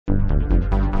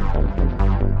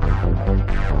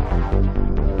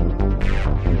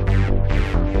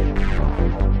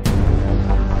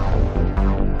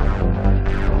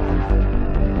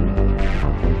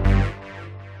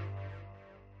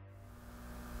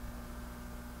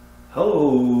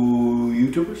Hello,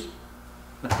 YouTubers.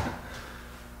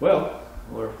 Well,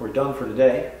 we're done for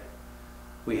today.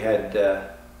 We had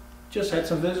just had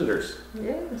some visitors.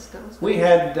 Yes, that was We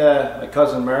had my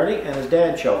cousin Marty and his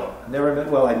dad show up.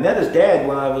 I met his dad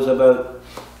when I was about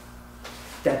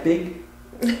that big.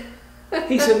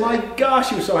 He said, "My gosh,"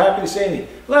 he was so happy to see me.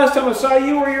 "Last time I saw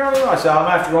you were your own." I said,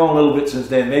 "I'm after growing a little bit since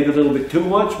then, maybe a little bit too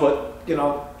much, but you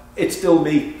know, it's still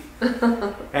me."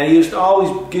 And he used to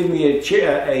always give me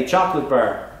a chocolate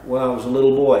bar when I was a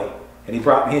little boy, and he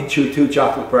brought me in two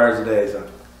chocolate bars a day. So.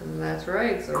 That's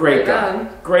right. So Great guy.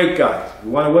 Great guy. You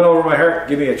want to win over my heart?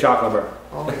 Give me a chocolate bar.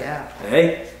 Oh yeah.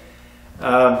 Hey.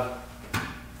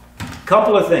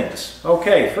 Couple of things.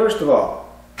 Okay, first of all,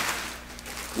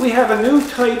 we have a new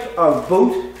type of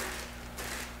boot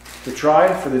to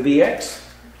try for the BX.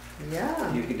 Yeah.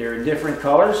 They're in different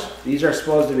colors. These are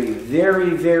supposed to be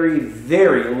very, very,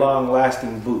 very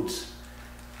long-lasting boots.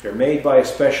 They're made by a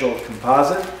special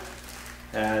composite.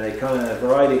 They come in a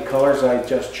variety of colors. I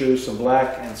just choose some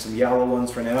black and some yellow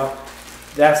ones for now.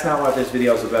 That's not what this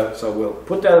video is about, so we'll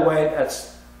put that away.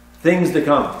 That's things to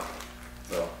come.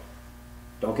 So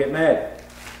don't get mad.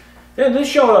 Then this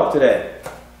showed up today.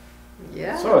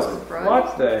 Yeah. So I said,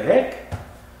 what the heck?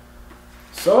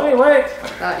 So anyway. I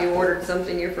thought you ordered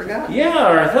something you forgot.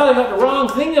 Yeah, or I thought I got the wrong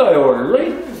thing that I ordered,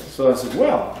 right? So I said,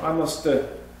 well, I must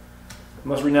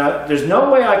renounce. There's no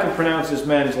way I can pronounce this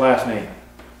man's last name.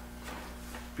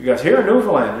 Because here in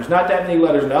Newfoundland, there's not that many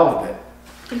letters in the alphabet.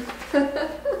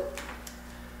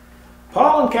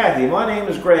 Paul and Kathy, my name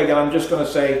is Greg, and I'm just going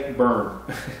to say burn.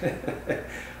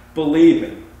 Believe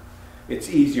me, it's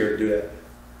easier to do that.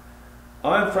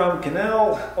 I'm from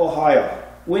Canal, Ohio,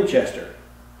 Winchester,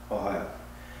 Ohio.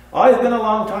 I've been a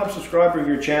long-time subscriber of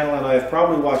your channel, and I have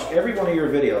probably watched every one of your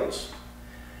videos.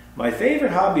 My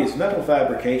favorite hobby is metal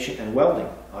fabrication and welding.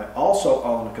 I also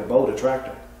own a Kubota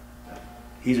tractor.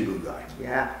 He's a good guy.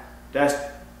 Yeah. That's,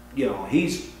 you know,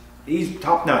 he's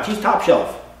top notch. He's top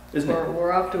shelf, isn't it?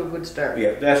 We're off to a good start.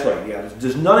 Yeah, that's right. Yeah,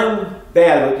 there's nothing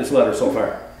bad about this letter so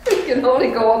far. You can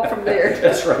only go up from there.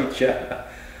 That's right. Yeah.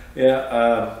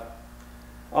 Yeah.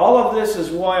 All of this is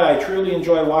why I truly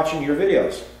enjoy watching your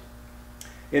videos.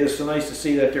 It is so nice to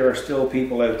see that there are still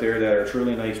people out there that are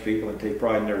truly nice people and take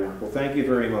pride in their work. Well, thank you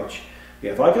very much.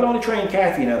 Yeah, if I could only train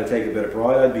Kathy now to take a bit of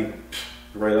pride, I'd be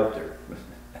right up there.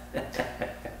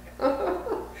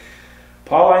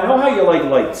 Paul, I know how you like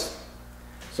lights,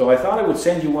 so I thought I would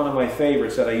send you one of my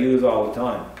favorites that I use all the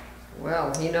time.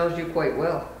 Well, he knows you quite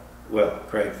well. Well,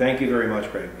 Craig, thank you very much,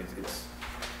 Craig.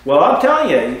 Well, I'm telling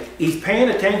you, he's paying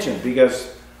attention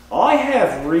because I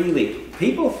have really...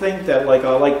 People think that like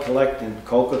I like collecting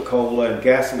Coca-Cola and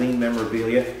gasoline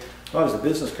memorabilia. Oh, there's a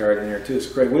business card in there too.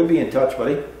 So Craig, we'll be in touch,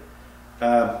 buddy.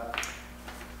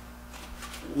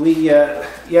 We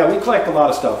collect a lot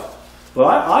of stuff. Well,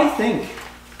 I think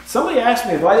somebody asked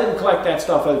me if I didn't collect that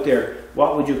stuff out there,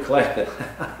 what would you collect?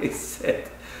 I said,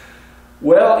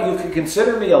 well, you could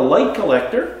consider me a light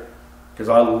collector because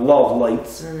I love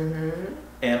lights,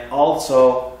 and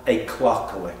also a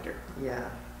clock collector. Yeah.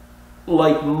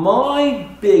 Like my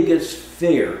biggest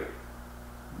fear,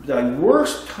 the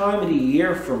worst time of the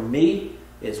year for me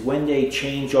is when they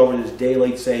change over this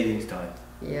daylight savings time.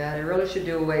 Yeah, they really should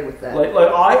do away with that.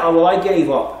 I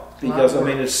gave up because I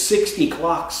mean there's 60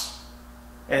 clocks,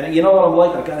 and you know what I'm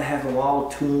like. I gotta have them all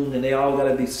tuned, and they all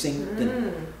gotta be synced,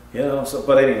 and you know. So,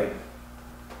 but anyway,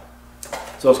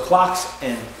 so it's clocks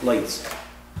and lights.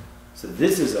 So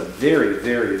this is a very,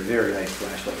 very, very nice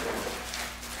flashlight.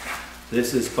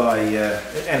 This is by,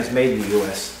 and it's made in the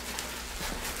US.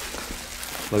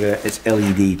 Look at that, it's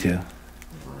LED too.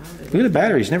 Wow, look at the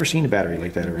batteries, never seen a battery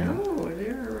like that around. No,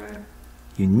 they're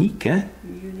unique, huh?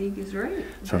 Unique is right.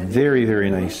 So very, very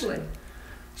nice. Lovely.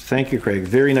 Thank you, Craig.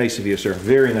 Very nice of you, sir.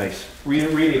 Very nice.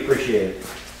 Really, really appreciate it.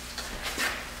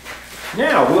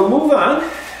 Now, we'll move on.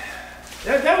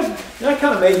 That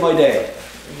kind of made my day.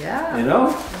 Yeah. You know?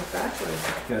 Exactly.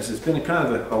 Because it's been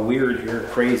kind of a weird here,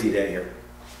 crazy day here.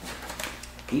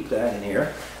 Keep that in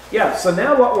here. Yeah, so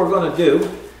now what we're going to do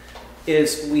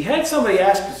is we had somebody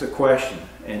ask us a question,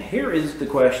 and here is the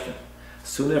question.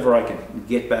 Soon I can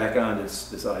get back on this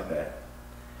iPad.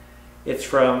 It's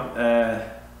from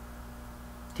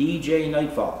DJ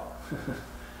Nightfall.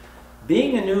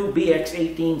 Being a new BX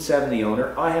 1870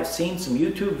 owner, I have seen some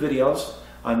YouTube videos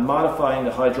on modifying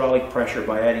the hydraulic pressure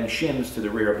by adding shims to the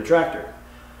rear of the tractor.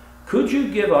 Could you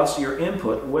give us your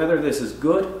input whether this is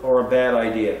good or a bad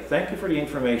idea? Thank you for the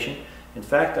information. In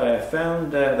fact, I have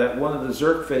found that one of the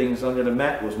Zerk fittings under the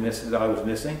mat was missing. That I was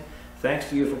missing. Thanks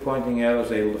to you for pointing out, I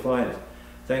was able to find it.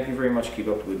 Thank you very much. Keep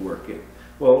up the good work. Yeah.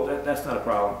 Well, that's not a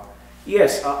problem.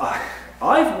 Yes,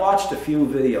 I've watched a few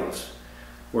videos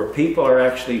where people are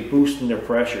actually boosting their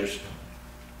pressures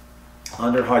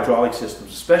on their hydraulic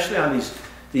systems, especially on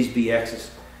these BXs.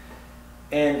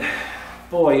 And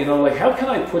boy, you know, like, how can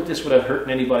I put this without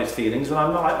hurting anybody's feelings? And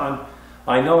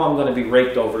I know I'm going to be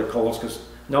raked over the coals, because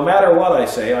no matter what I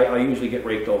say, I usually get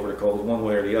raked over the coals one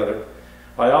way or the other.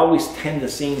 I always tend to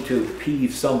seem to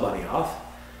peeve somebody off.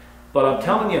 But I'm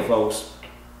telling you, folks,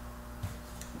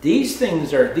 these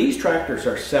tractors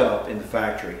are set up in the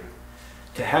factory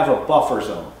to have a buffer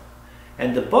zone.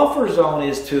 And the buffer zone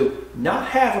is to not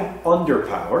have them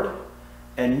underpowered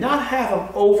and not have them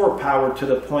overpowered to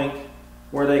the point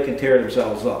where they can tear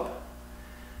themselves up.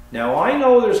 Now, I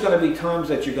know there's going to be times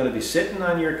that you're going to be sitting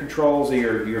on your controls of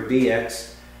your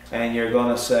BX, and you're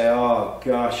going to say, oh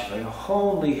gosh, if I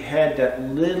only had that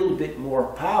little bit more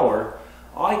power,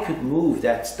 I could move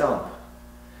that stump.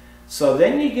 So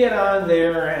then you get on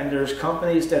there, and there's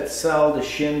companies that sell the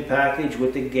shim package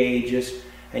with the gauges,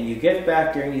 and you get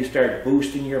back there and you start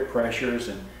boosting your pressures,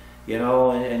 and you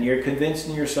know, and you're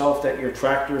convincing yourself that your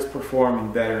tractor is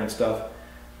performing better and stuff.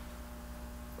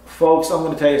 Folks, I'm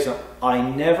going to tell you something. I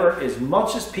never, as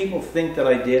much as people think that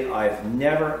I did, I've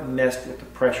never messed with the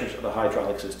pressures of the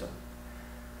hydraulic system.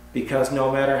 Because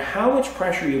no matter how much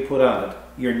pressure you put on it,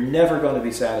 you're never going to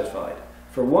be satisfied.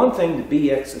 For one thing, the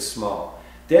BX is small.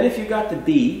 Then if you got the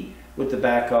B with the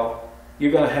backhoe,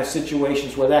 you're going to have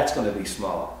situations where that's going to be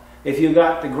small. If you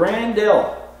got the Grand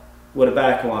L with a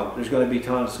backhoe on it, there's going to be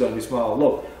times it's going to be small.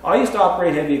 Look, I used to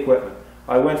operate heavy equipment.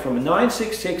 I went from a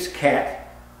 966 Cat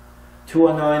to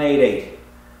a 988.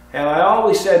 And I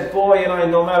always said, boy,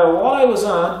 and no matter what I was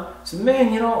on, I said,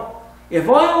 man, you know, if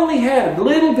I only had a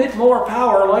little bit more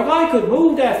power, like, I could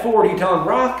move that 40-ton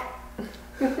rock.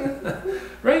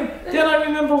 Right? Then I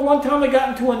remember one time I got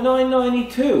into a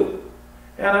 992.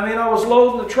 And I mean, I was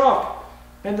loading the truck.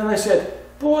 And then I said,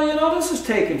 boy, you know, this is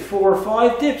taking 4 or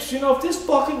 5 dips. You know, if this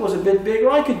bucket was a bit bigger,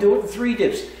 I could do it in 3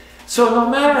 dips. So no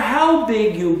matter how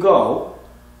big you go,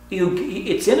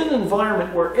 it's in an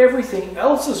environment where everything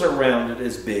else is around it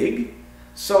is big,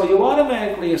 so you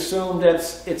automatically assume that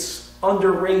it's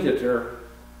underrated, or,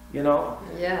 you know,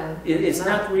 yeah, it's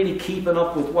not really keeping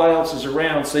up with what else is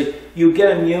around. So you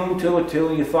get immune to it too,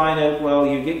 and you find out, well,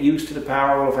 you get used to the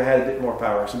power. Well, if I had a bit more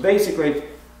power. So basically,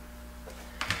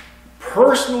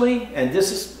 personally, and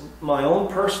this is my own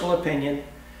personal opinion,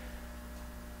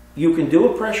 you can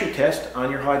do a pressure test on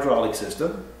your hydraulic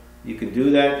system. You can do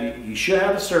that. You should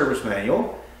have a service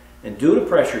manual and do the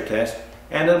pressure test.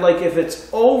 And then, like, if it's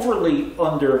overly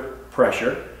under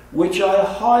pressure, which I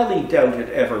highly doubt it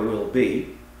ever will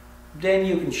be, then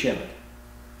you can shim it.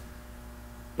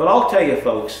 But I'll tell you,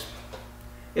 folks,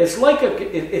 it's like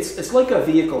a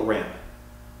vehicle ramp.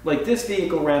 Like, this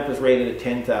vehicle ramp is rated at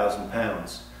 10,000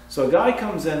 pounds. So a guy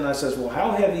comes in and I says, well,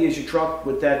 how heavy is your truck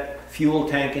with that fuel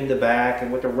tank in the back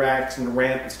and with the racks and the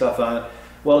ramp and stuff on it?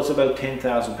 Well, it's about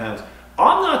 10,000 pounds.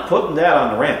 I'm not putting that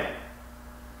on the ramp,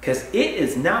 because it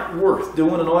is not worth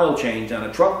doing an oil change on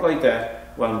a truck like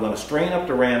that when I'm going to strain up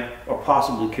the ramp or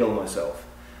possibly kill myself.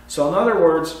 So in other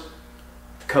words,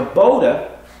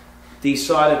 Kubota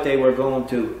decided they were going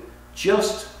to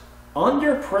just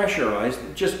under pressurize,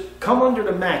 just come under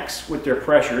the max with their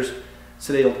pressures,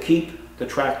 so they'll keep the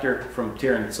tractor from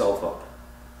tearing itself up.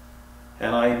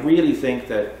 And I really think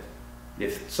that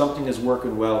if something is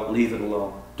working well, leave it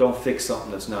alone. Don't fix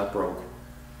something that's not broken.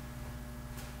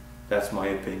 That's my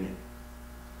opinion.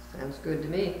 Sounds good to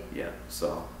me. Yeah,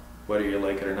 so whether you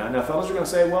like it or not. Now, fellas are going to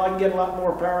say, well, I can get a lot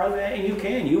more power out of it. And you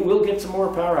can. You will get some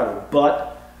more power out of it.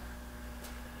 But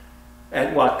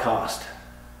at what cost?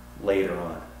 Later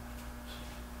on.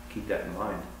 Keep that in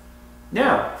mind.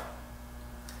 Now,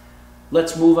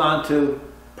 let's move on to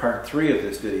part 3 of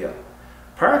this video.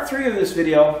 Part 3 of this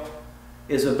video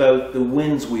is about the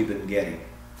winds we've been getting.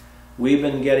 We've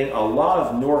been getting a lot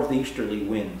of northeasterly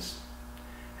winds.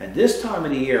 And this time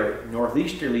of the year,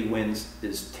 northeasterly winds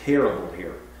is terrible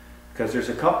here, because there's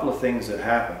a couple of things that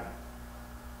happen.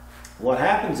 What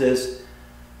happens is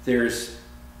there's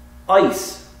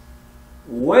ice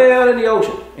way out in the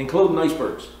ocean, including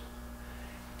icebergs.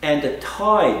 And the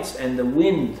tides and the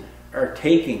wind are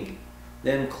taking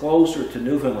them closer to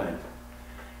Newfoundland.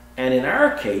 And in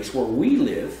our case, where we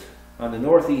live, on the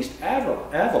northeast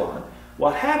Avalon,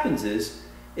 what happens is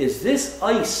this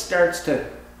ice starts to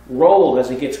roll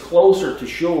as it gets closer to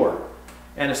shore,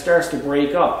 and it starts to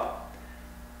break up.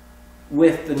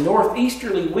 With the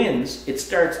northeasterly winds, it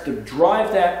starts to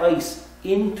drive that ice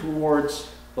in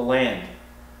towards the land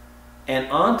and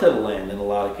onto the land in a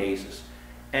lot of cases.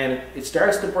 And it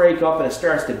starts to break up, and it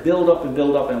starts to build up and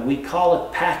build up, and we call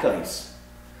it pack ice.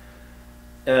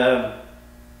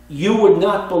 you would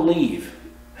not believe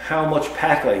how much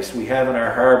pack ice we have in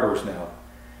our harbors now.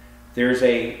 There's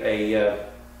a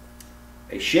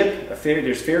ship,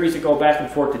 there's ferries that go back and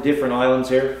forth to different islands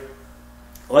here.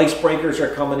 Icebreakers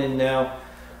are coming in now.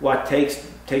 What takes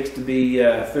to be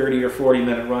a 30 or 40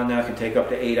 minute run now can take up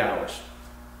to 8 hours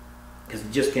because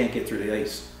you just can't get through the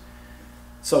ice.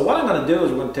 So what I'm going to do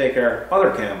is we're going to take our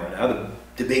other camera now,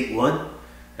 the big one,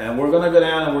 and we're going to go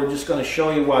down and we're just going to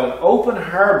show you what an open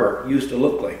harbor used to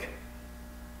look like.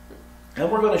 And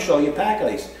we're going to show you pack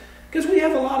ice because we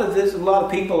have a lot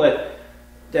of people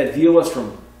that view us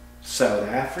from South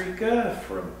Africa,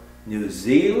 from New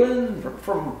Zealand,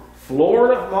 from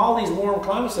Florida, from all these warm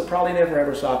climates that probably never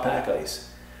ever saw pack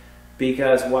ice.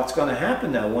 Because what's going to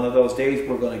happen now, one of those days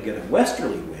we're going to get a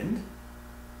westerly wind.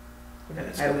 And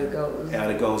it's Out it goes.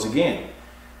 Out it goes again.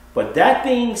 But that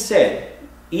being said,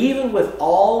 even with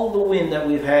all the wind that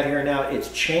we've had here now,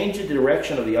 it's changed the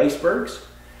direction of the icebergs.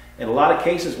 In a lot of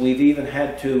cases, we've even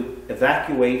had to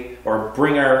evacuate or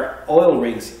bring our oil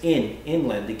rigs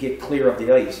inland to get clear of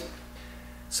the ice.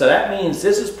 So that means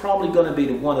this is probably going to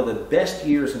be one of the best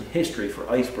years in history for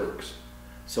icebergs.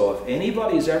 So if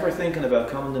anybody's ever thinking about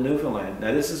coming to Newfoundland,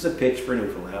 now this is a pitch for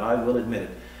Newfoundland, I will admit it,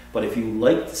 but if you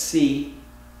like to see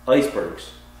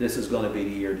icebergs, this is going to be the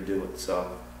year to do it.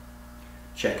 So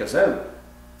check us out.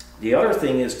 The other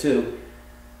thing is too,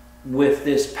 with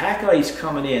this pack ice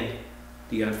coming in,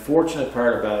 the unfortunate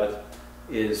part about it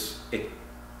is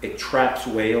it traps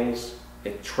whales,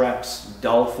 it traps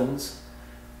dolphins.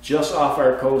 Just off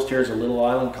our coast here is a little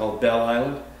island called Bell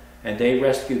Island, and they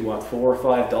rescued, what, 4 or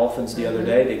 5 dolphins the other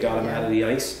day. They got them out of the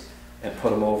ice and put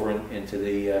them over into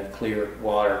the clear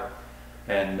water.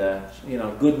 And, you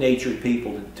know, good-natured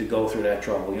people to go through that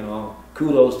trouble, you know.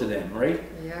 Kudos to them, right?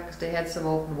 Yeah, because they had some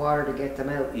open water to get them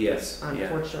out. Yes.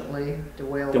 Unfortunately, the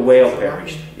whale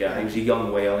perished. Yeah, he was a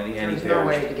young whale and he perished. There's no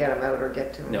way to get him out or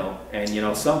get to him. No, and you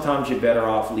know, sometimes you're better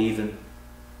off leaving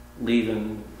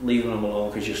them alone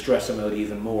because you stress them out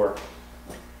even more.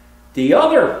 The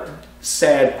other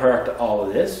sad part to all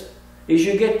of this is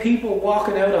you get people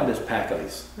walking out on this pack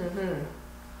ice. Mm-hmm.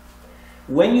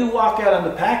 When you walk out on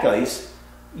the pack ice,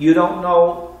 you don't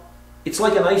know. It's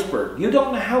like an iceberg. You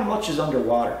don't know how much is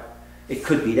underwater. It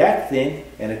could be that thin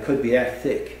and it could be that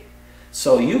thick.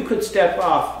 So you could step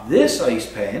off this ice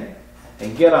pan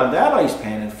and get on that ice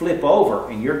pan and flip over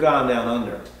and you're gone down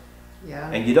under. Yeah.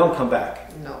 And you don't come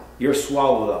back. No. You're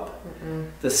swallowed up.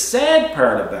 Mm-mm. The sad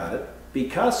part about it,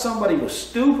 because somebody was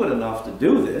stupid enough to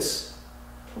do this,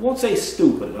 I won't say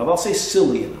stupid enough, I'll say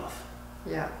silly enough.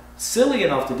 Yeah. Silly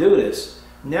enough to do this.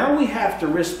 Now we have to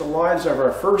risk the lives of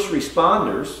our first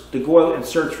responders to go out and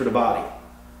search for the body.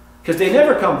 Because they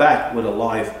never come back with a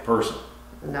live person.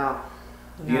 No. Not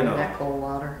you know, in that cold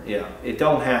water. Yeah, it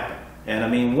don't happen. And I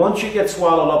mean, once you get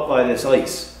swallowed up by this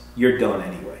ice, you're done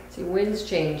anyway. See, winds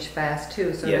change fast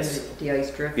too, so yes. the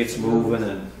ice drifts. It's moving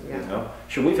and, yeah. you know.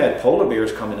 Sure, we've had polar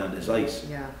bears coming on this ice.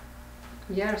 Yeah.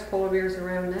 Yeah, there's polar bears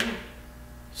around now.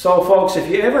 So folks, if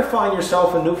you ever find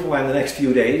yourself in Newfoundland the next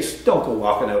few days, don't go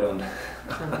walking out on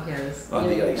Yes. on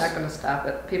the ice. Not going to stop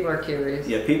it. People are curious.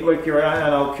 Yeah, people are curious. I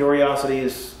know curiosity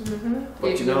is,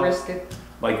 but you know, risk it.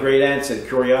 My great aunt said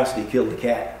curiosity killed the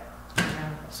cat. Yeah.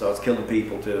 So it's killing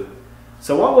people too.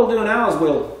 So what we'll do now is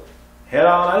we'll head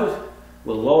on out,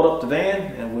 we'll load up the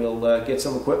van, and we'll get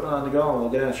some equipment on the go, and we'll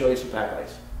get down and show you some pack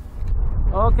ice.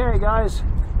 Okay guys,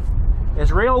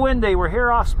 it's real windy. We're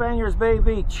here off Spaniards Bay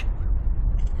Beach.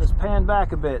 Let's pan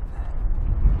back a bit.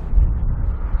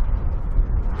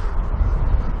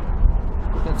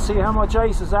 You can see how much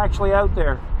ice is actually out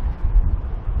there.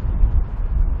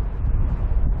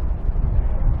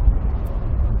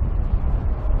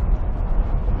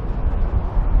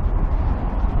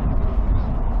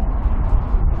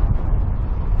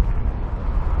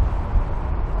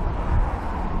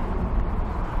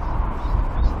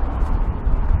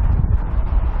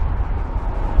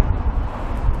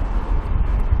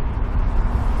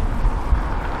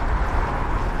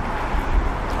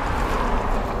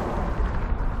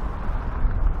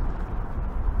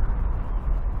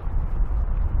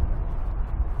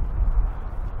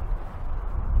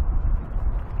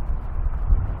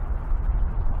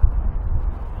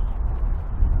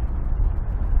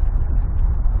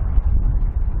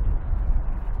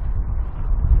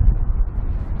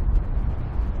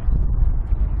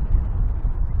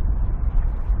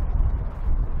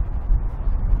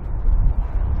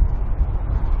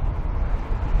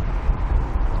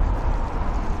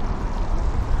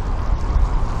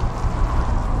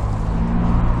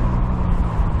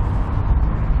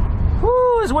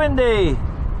 Windy.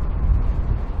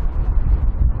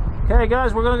 Okay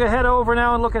guys, we're going to head over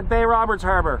now and look at Bay Roberts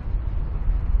Harbor.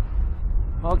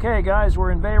 Okay guys, we're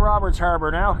in Bay Roberts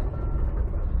Harbor now.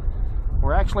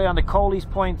 We're actually on the Coley's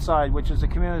Point side, which is a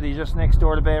community just next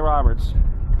door to Bay Roberts.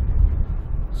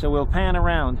 So we'll pan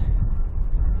around.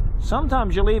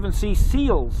 Sometimes you'll even see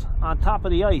seals on top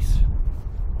of the ice.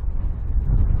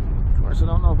 Of course, I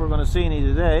don't know if we're going to see any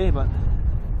today, but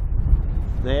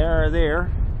they are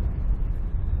there.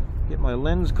 Get my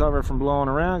lens cover from blowing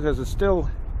around because it's still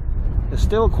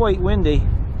quite windy.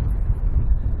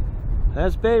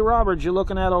 That's Bay Roberts you're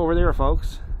looking at over there,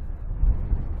 folks.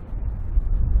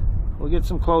 We'll get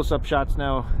some close-up shots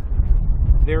now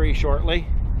very shortly.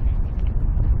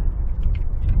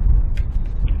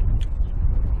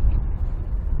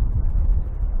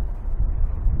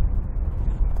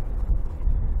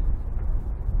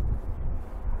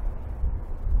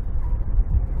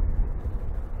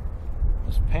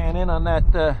 Just pan in on that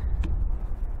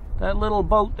that little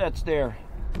boat that's there.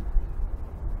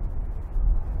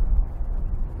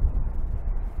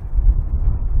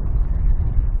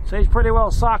 So he's pretty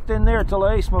well socked in there till the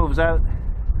ice moves out.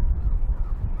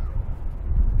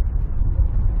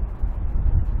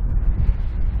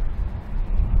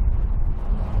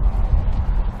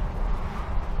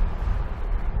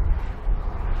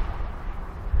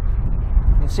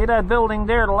 You can see that building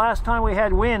there. The last time we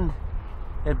had wind,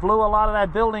 it blew a lot of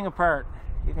that building apart.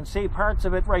 You can see parts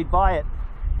of it right by it.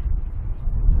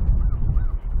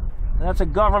 And that's a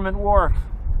government wharf.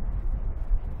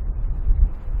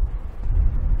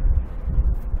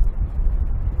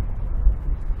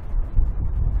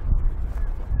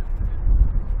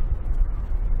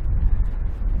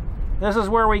 This is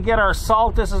where we get our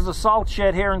salt. This is the salt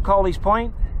shed here in Coley's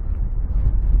Point.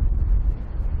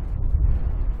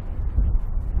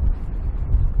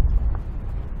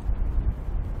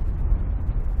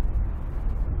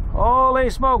 Holy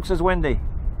smokes, it's windy.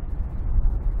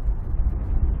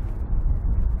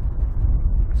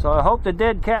 So I hope the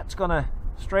dead cat's gonna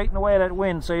straighten away that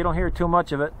wind so you don't hear too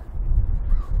much of it.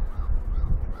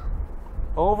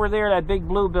 Over there, that big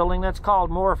blue building, that's called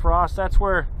Moorfrost. That's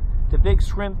where the big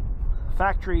shrimp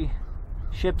factory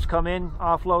ships come in,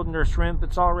 offloading their shrimp.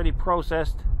 It's already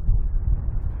processed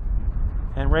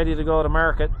and ready to go to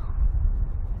market.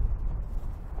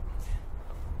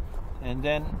 And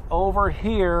then over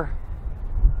here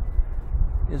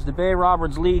is the Bay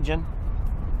Roberts Legion.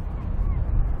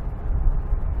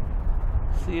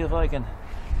 See if I can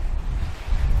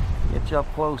get you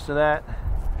up close to that.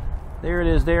 There it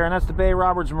is there, and that's the Bay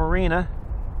Roberts Marina.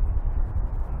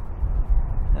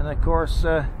 And of course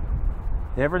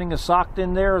everything is socked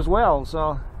in there as well,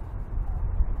 so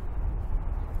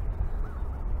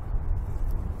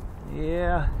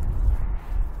yeah.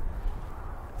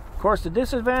 Of course, the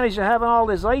disadvantage of having all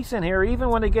this ice in here, even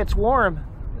when it gets warm,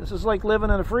 this is like living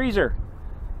in a freezer.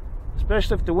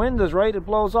 Especially if the wind is right, it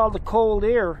blows all the cold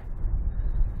air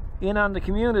in on the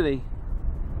community.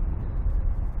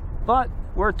 But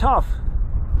we're tough.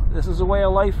 This is a way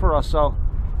of life for us, so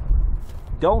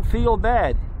don't feel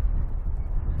bad.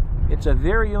 It's a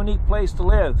very unique place to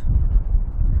live.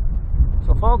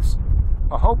 So folks,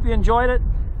 I hope you enjoyed it.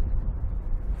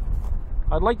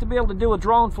 I'd like to be able to do a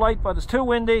drone flight, but it's too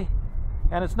windy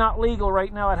and it's not legal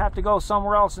right now. I'd have to go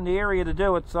somewhere else in the area to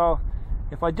do it. So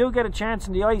if I do get a chance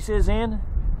and the ice is in,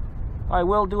 I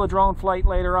will do a drone flight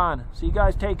later on. So you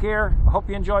guys take care. I hope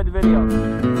you enjoyed the video.